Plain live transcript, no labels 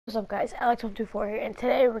What's up guys, Alex124 here, and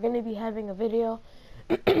today we're going to be having a video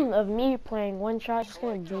of me playing one shot. It's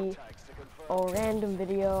going to be a random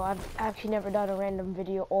video. I've actually never done a random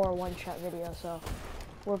video or a one shot video, so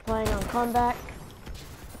we're playing on Comeback,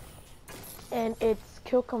 and it's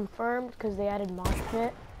kill confirmed because they added Mosh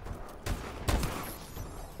Pit.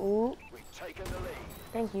 Ooh,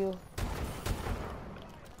 thank you.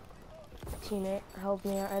 Teammate helped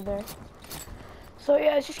me out right there. So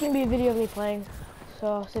yeah, it's just going to be a video of me playing.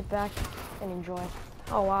 So sit back and enjoy.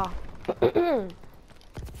 Oh wow. I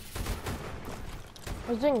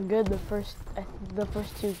was doing good the first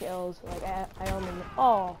two kills. Like I only.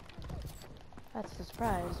 Oh, that's a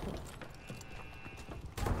surprise.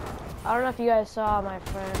 I don't know if you guys saw my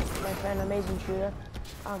friend Amazing Shooter.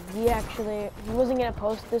 He wasn't gonna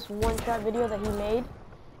post this one-shot video that he made.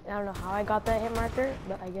 And I don't know how I got that hit marker,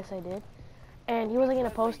 but I guess I did. And he wasn't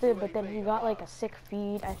gonna post it, but then he got like a sick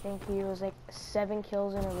feed. I think he was like 7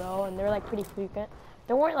 kills in a row, and they're like pretty frequent.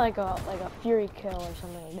 They weren't like a Fury kill or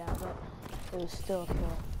something like that, but it was still a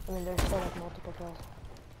kill. I mean, there's still like multiple kills.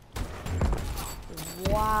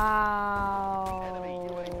 Wow.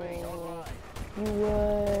 You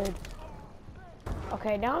would.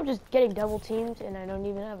 Okay, now I'm just getting double teamed, and I don't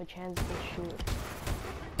even have a chance to shoot.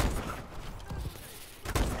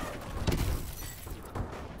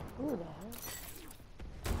 Who the heck?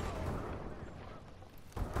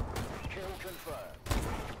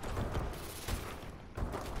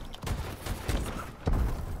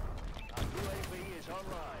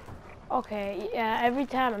 Okay, yeah, every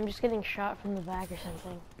time I'm just getting shot from the back or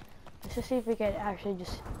something. Let's just see if we can actually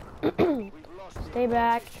just stay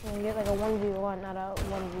back and get like a 1v1, not a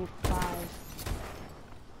 1v5.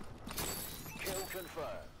 Kill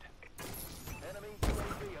confirmed. Enemy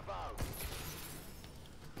UAV above.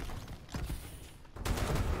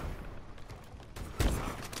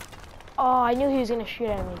 Oh, I knew he was gonna shoot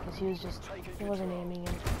at me because he wasn't aiming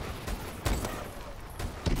in.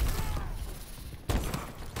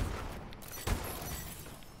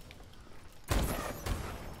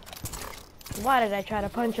 Why did I try to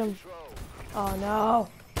punch him? Oh no.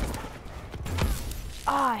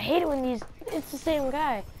 Ah, I hate it when it's the same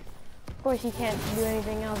guy. Of course he can't do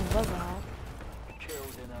anything else but that. Kill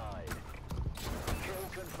denied. Kill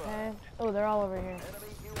confirmed. Okay. Oh, they're all over here.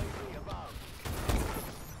 Enemy UAV above.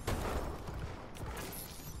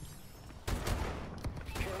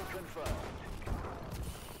 Kill confirmed.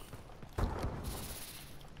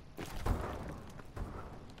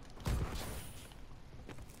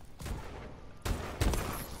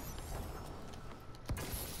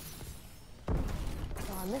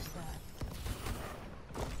 Oh, I missed that.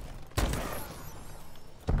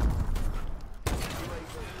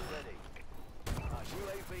 UAV ready.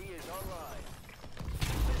 UAV is online.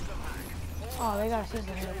 Oh, they got a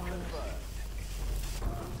system hit on us.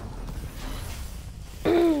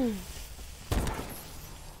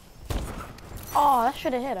 Oh, that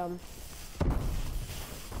should have hit him.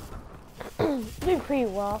 Doing pretty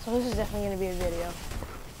well, so this is definitely going to be a video.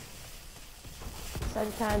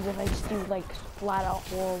 Sometimes if I just do like flat out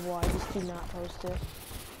horrible, I just do not post it.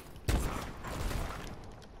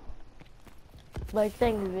 Like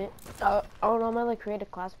thing of it, I don't know, my like creative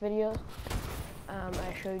class videos.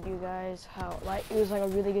 I showed you guys how like it was like a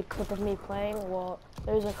really good clip of me playing. Well,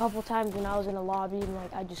 there was a couple times when I was in a lobby and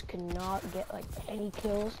like I just could not get like any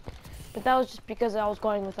kills, but that was just because I was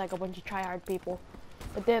going with like a bunch of tryhard people.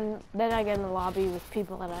 But then I get in the lobby with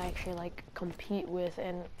people that I actually like compete with,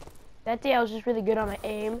 and that day I was just really good on my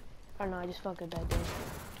aim. I don't know, I just felt good that day.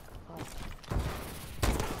 Oh.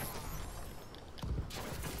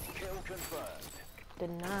 Kill confirmed.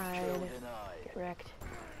 Denied. Kill denied. Get wrecked.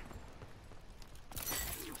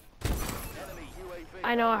 Enemy UAV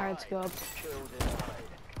I know I online. heard scope. Kill denied.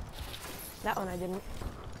 That one I didn't.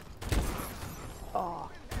 Oh.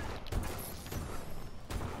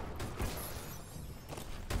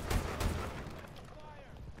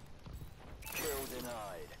 Kill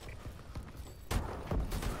denied.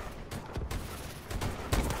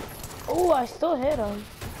 Oh, I still hit him.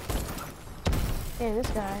 Hey, this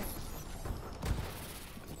guy.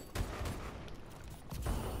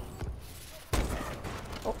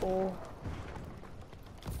 Uh-oh.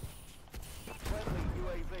 Friendly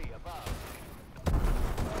UAV above.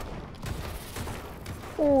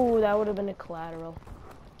 Ooh, that would have been a collateral.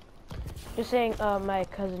 Just saying, my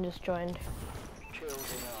cousin just joined. Kill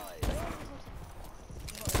denied.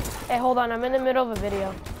 Hey, hold on, I'm in the middle of a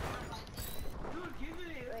video.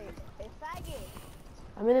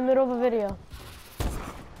 I'm in the middle of a video.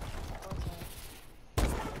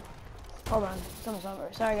 Hold on, it's almost over.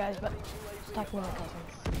 Sorry guys, but just talking to my cousin.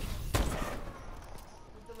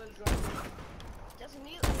 Just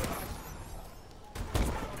mute me.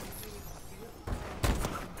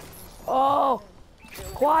 Oh,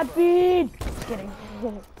 quad feed. Just kidding.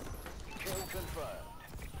 Kill confirmed.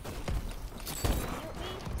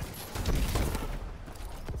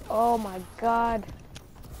 Oh my God.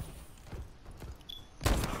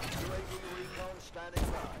 UAV recon standing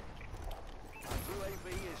by. Our UAV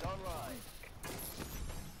is online.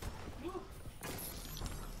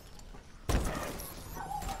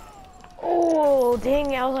 Oh,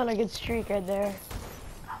 dang, I was on a good streak right there.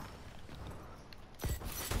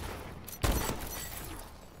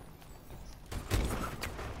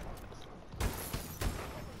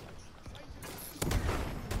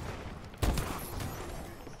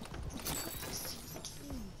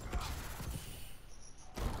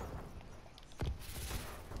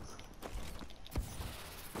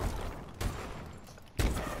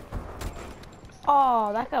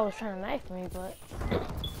 Oh, that guy was trying to knife me, but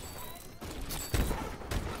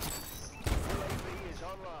UAV is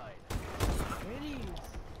online.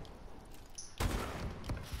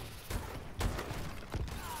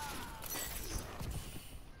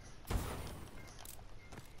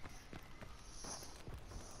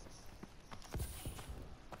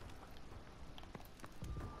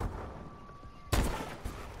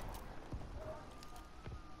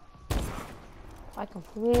 I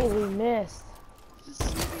completely missed.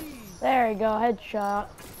 There we go, headshot.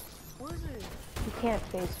 What is it? You can't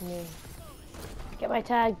face me. Get my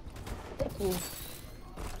tag. Thank you.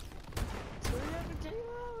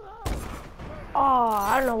 Oh,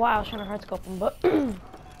 I don't know why I was trying to hard scope him, but Kill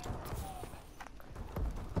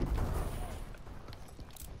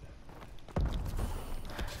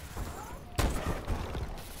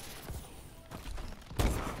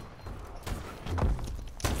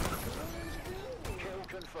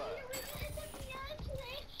confirmed.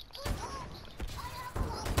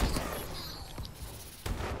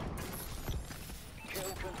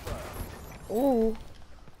 Kill confirmed. ooh,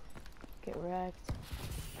 get wrecked.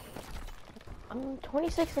 I'm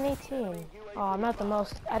 26 and 18. Oh, I'm not the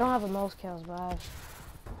most. I don't have the most kills, but I have.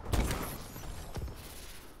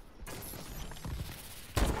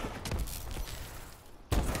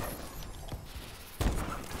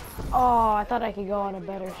 Oh, I thought I could go on a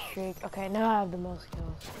better streak. Okay, now I have the most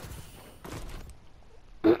kills.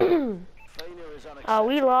 Failure is unacceptable.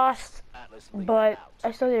 We lost, Atlas lead but out.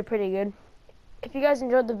 I still did pretty good. If you guys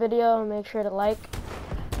enjoyed the video, make sure to like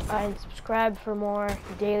and subscribe for more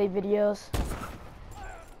daily videos.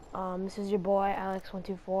 This is your boy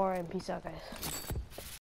Alex124, and peace out, guys.